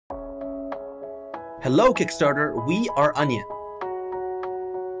Hello Kickstarter, we are Onion.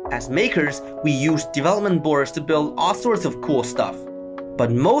 As makers, we use development boards to build all sorts of cool stuff.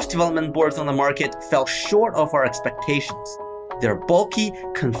 But most development boards on the market fell short of our expectations. They're bulky,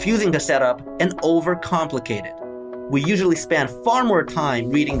 confusing to set up, and overcomplicated. We usually spend far more time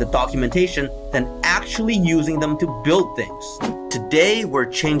reading the documentation than actually using them to build things. Today, we're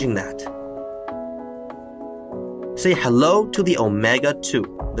changing that. Say hello to the Omega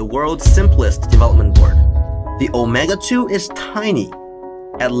 2, the world's simplest development board. The Omega 2 is tiny.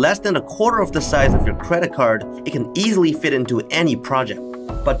 At less than a quarter of the size of your credit card, it can easily fit into any project.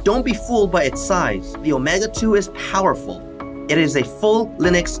 But don't be fooled by its size. The Omega 2 is powerful. It is a full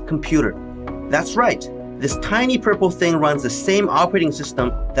Linux computer. That's right. This tiny purple thing runs the same operating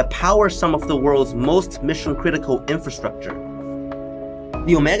system that powers some of the world's most mission-critical infrastructure.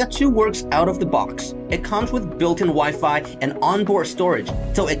 The Omega 2 works out of the box. It comes with built-in Wi-Fi and onboard storage,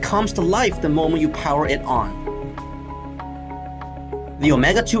 so it comes to life the moment you power it on. The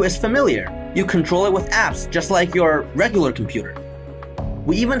Omega 2 is familiar. You control it with apps just like your regular computer.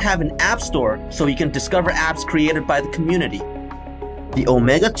 We even have an app store so you can discover apps created by the community. The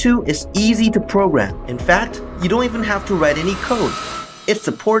Omega 2 is easy to program. In fact, you don't even have to write any code. It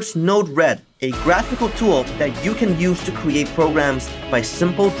supports Node-RED, a graphical tool that you can use to create programs by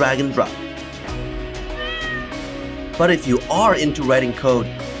simple drag and drop. But if you are into writing code,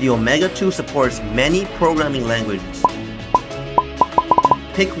 the Omega 2 supports many programming languages.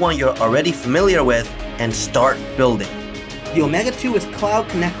 Pick one you're already familiar with and start building. The Omega 2 is cloud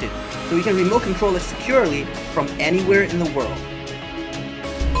connected, so you can remote control it securely from anywhere in the world.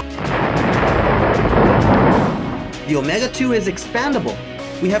 The Omega 2 is expandable.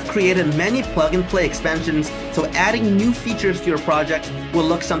 We have created many plug-and-play expansions, so adding new features to your project will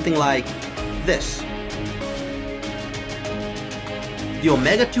look something like this. The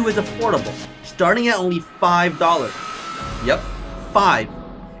Omega 2 is affordable, starting at only $5. Yep, 5.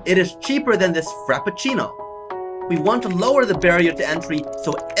 It is cheaper than this Frappuccino. We want to lower the barrier to entry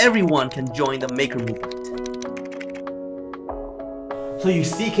so everyone can join the maker movement. So you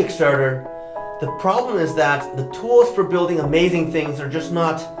see, Kickstarter, the problem is that the tools for building amazing things are just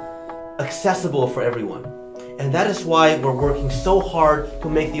not accessible for everyone. And that is why we're working so hard to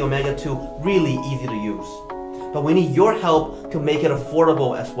make the Omega 2 really easy to use. But we need your help to make it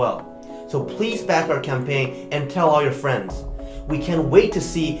affordable as well. So please back our campaign and tell all your friends. We can't wait to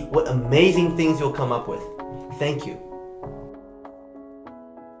see what amazing things you'll come up with. Thank you.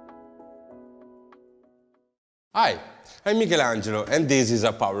 Hi, I'm Michelangelo and this is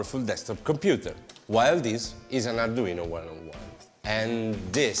a powerful desktop computer, while this is an Arduino one-on-one. And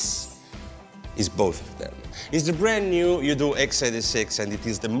this is both of them. It's the brand new UDO x86 and it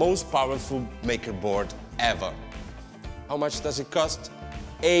is the most powerful maker board ever. How much does it cost?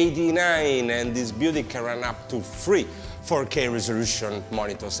 $89, and this beauty can run up to 3 4K resolution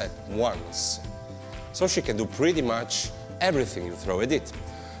monitors at once. So she can do pretty much everything you throw at it.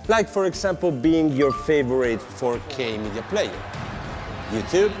 Like, for example, being your favorite 4K media player.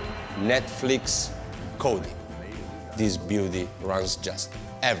 YouTube, Netflix, coding. This beauty runs just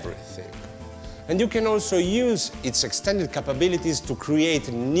everything. And you can also use its extended capabilities to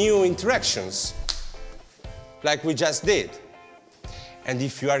create new interactions, like we just did. And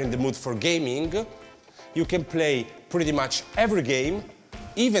if you are in the mood for gaming, you can play pretty much every game,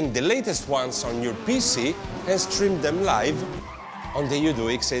 even the latest ones on your PC, and stream them live on the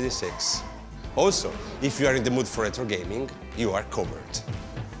UDO x86. Also, if you are in the mood for retro gaming, you are covered.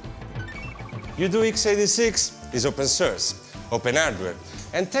 UDO x86 is open source, open hardware,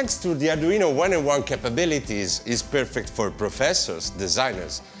 and thanks to the Arduino one-on-one capabilities, is perfect for professors,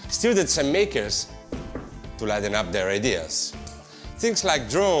 designers, students and makers to lighten up their ideas. Things like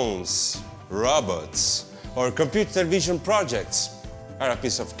drones, robots, or computer vision projects are a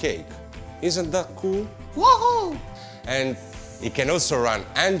piece of cake. Isn't that cool? Woohoo! And it can also run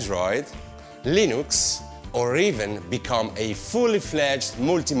Android, Linux, or even become a fully fledged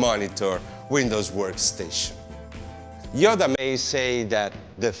multi-monitor Windows workstation. Yoda may say that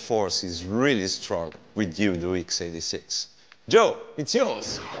the force is really strong with UDO x86. Joe, it's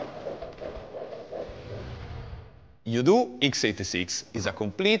yours! UDO x86 is a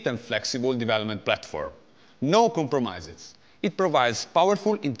complete and flexible development platform. No compromises. It provides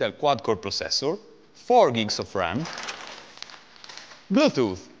powerful Intel quad-core processor, 4 gigs of RAM,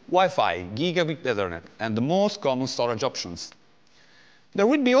 Bluetooth, Wi-Fi, Gigabit Ethernet, and the most common storage options. There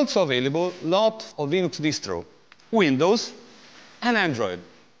will be also available lot of Linux distro, Windows, and Android.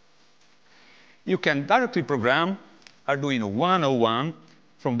 You can directly program Arduino 101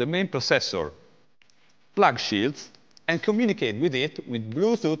 from the main processor, plug shields, and communicate with it with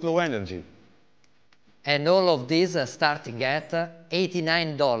Bluetooth Low Energy. And all of these are starting at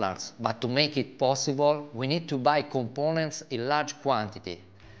 $89. But to make it possible, we need to buy components in large quantity.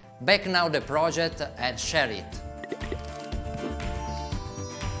 Back now the project and share it.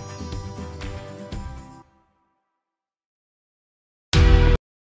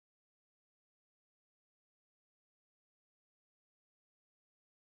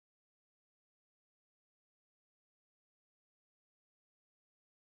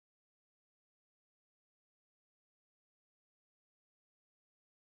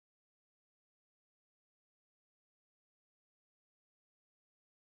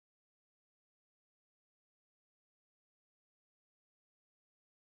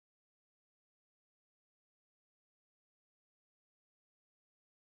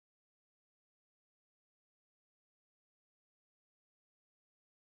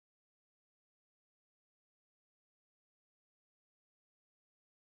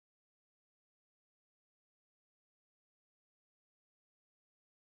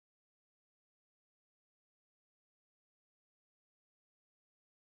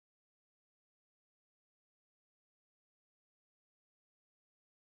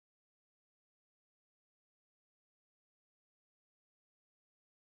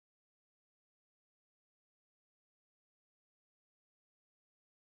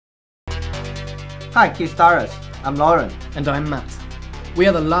 Hi Kickstarters, I'm Lauren. And I'm Matt. We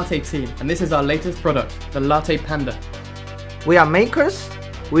are the Latte team, and this is our latest product, the Latte Panda. We are makers,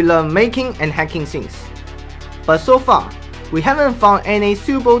 we love making and hacking things. But so far, we haven't found any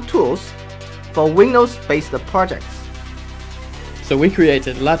suitable tools for Windows-based projects. So we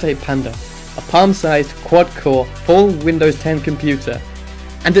created Latte Panda, a palm-sized quad-core full Windows 10 computer,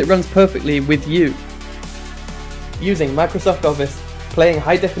 and it runs perfectly with you. Using Microsoft Office, playing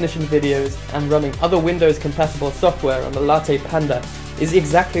high-definition videos, and running other Windows-compatible software on the Latte Panda is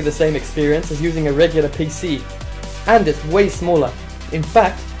exactly the same experience as using a regular PC. And it's way smaller. In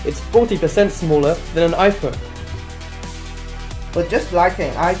fact, it's 40% smaller than an iPhone. But just like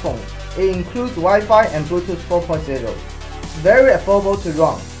an iPhone, it includes Wi-Fi and Bluetooth 4.0. It's very affordable to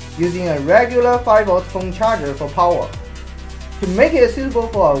run, using a regular 5V phone charger for power. To make it suitable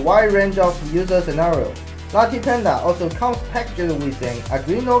for a wide range of user scenarios, Latte Panda also comes packaged with an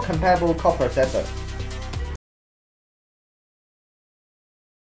Arduino-compatible coprocessor.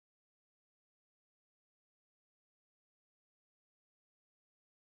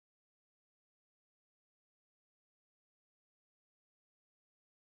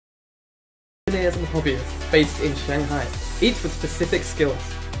 Engineers and hobbyists based in Shanghai, each with specific skills.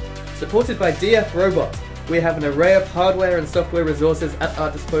 Supported by DF Robot, we have an array of hardware and software resources at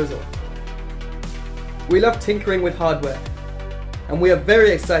our disposal. We love tinkering with hardware, and we are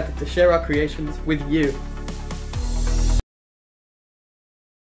very excited to share our creations with you.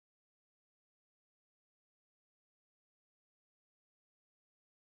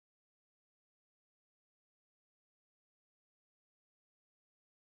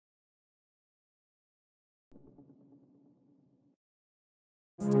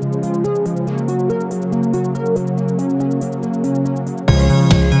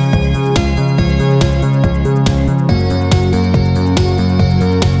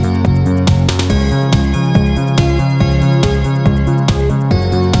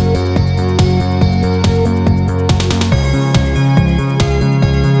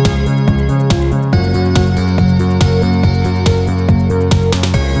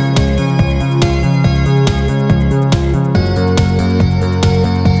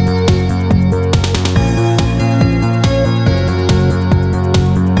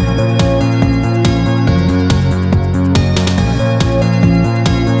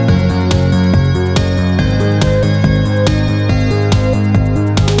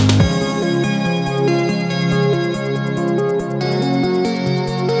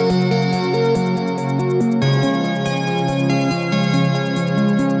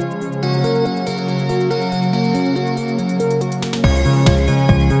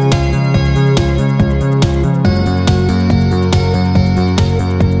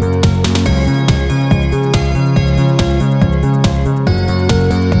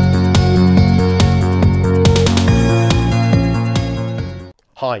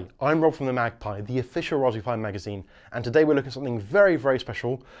 Hi, I'm Rob from the Magpie, the official Raspberry Pi magazine, and today we're looking at something very, very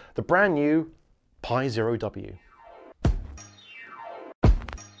special, the brand new Pi Zero W.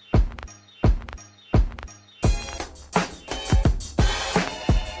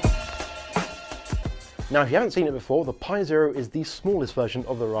 Now, if you haven't seen it before, the Pi Zero is the smallest version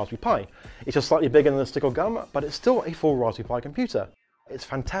of the Raspberry Pi. It's just slightly bigger than a stick or gum, but it's still a full Raspberry Pi computer. It's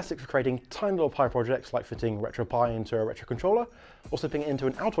fantastic for creating tiny little Pi projects like fitting RetroPie into a retro controller, or slipping it into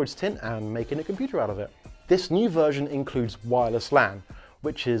an Altoids tin and making a computer out of it. This new version includes wireless LAN,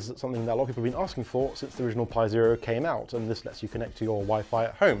 which is something that a lot of people have been asking for since the original Pi Zero came out, and this lets you connect to your Wi-Fi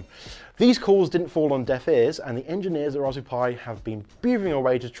at home. These calls didn't fall on deaf ears, and the engineers at Raspberry Pi have been beavering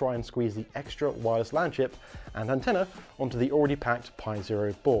away to try and squeeze the extra wireless LAN chip and antenna onto the already packed Pi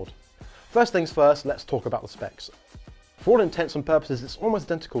Zero board. First things first, let's talk about the specs. For all intents and purposes, it's almost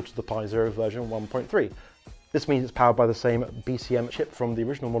identical to the Pi Zero version 1.3. This means it's powered by the same BCM chip from the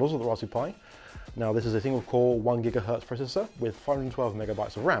original models of the Raspberry Pi. Now this is a single core 1 GHz processor with 512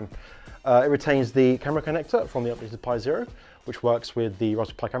 megabytes of RAM. It retains the camera connector from the updated Pi Zero, which works with the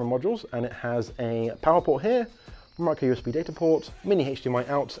Raspberry Pi camera modules, and it has a power port here, micro USB data port, mini HDMI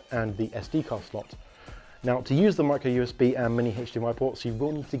out, and the SD card slot. Now to use the micro USB and mini HDMI ports, you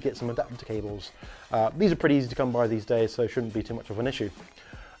will need to get some adapter cables. These are pretty easy to come by these days, so shouldn't be too much of an issue.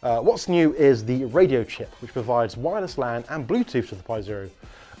 What's new is the radio chip, which provides wireless LAN and Bluetooth to the Pi Zero.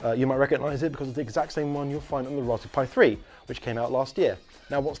 You might recognize it because it's the exact same one you'll find on the Raspberry Pi 3, which came out last year.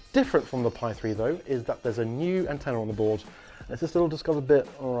 Now what's different from the Pi 3 though, is that there's a new antenna on the board. It's this little discovered bit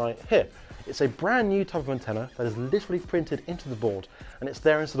right here. It's a brand new type of antenna that is literally printed into the board, and it's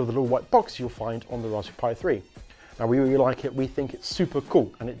there instead of the little white box you'll find on the Raspberry Pi 3. Now we really like it, we think it's super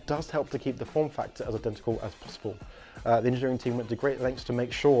cool, and it does help to keep the form factor as identical as possible. The engineering team went to great lengths to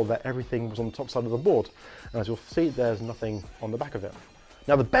make sure that everything was on the top side of the board, and as you'll see, there's nothing on the back of it.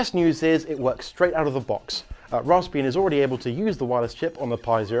 Now the best news is it works straight out of the box. Raspbian is already able to use the wireless chip on the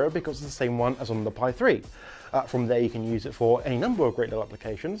Pi Zero because it's the same one as on the Pi 3. From there you can use it for any number of great little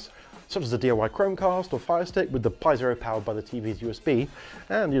applications, such as a DIY Chromecast or Fire Stick with the Pi Zero powered by the TV's USB,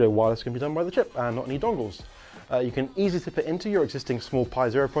 and wireless can be done by the chip and not need dongles. You can easily slip it into your existing small Pi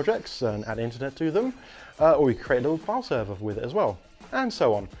Zero projects and add internet to them, or you can create a little file server with it as well, and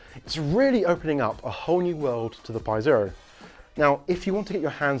so on. It's really opening up a whole new world to the Pi Zero. Now, if you want to get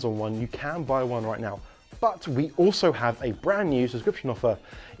your hands on one, you can buy one right now, but we also have a brand new subscription offer.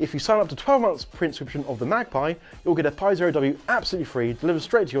 If you sign up to 12 months print subscription of the Magpie, you'll get a Pi Zero W absolutely free, delivered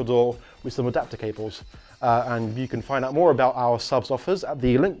straight to your door with some adapter cables. And you can find out more about our subs offers at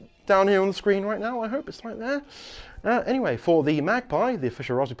the link down here on the screen right now. I hope it's right there. Anyway, for the Magpie, the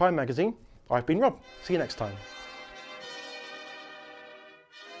official Raspberry Pi magazine, I've been Rob. See you next time.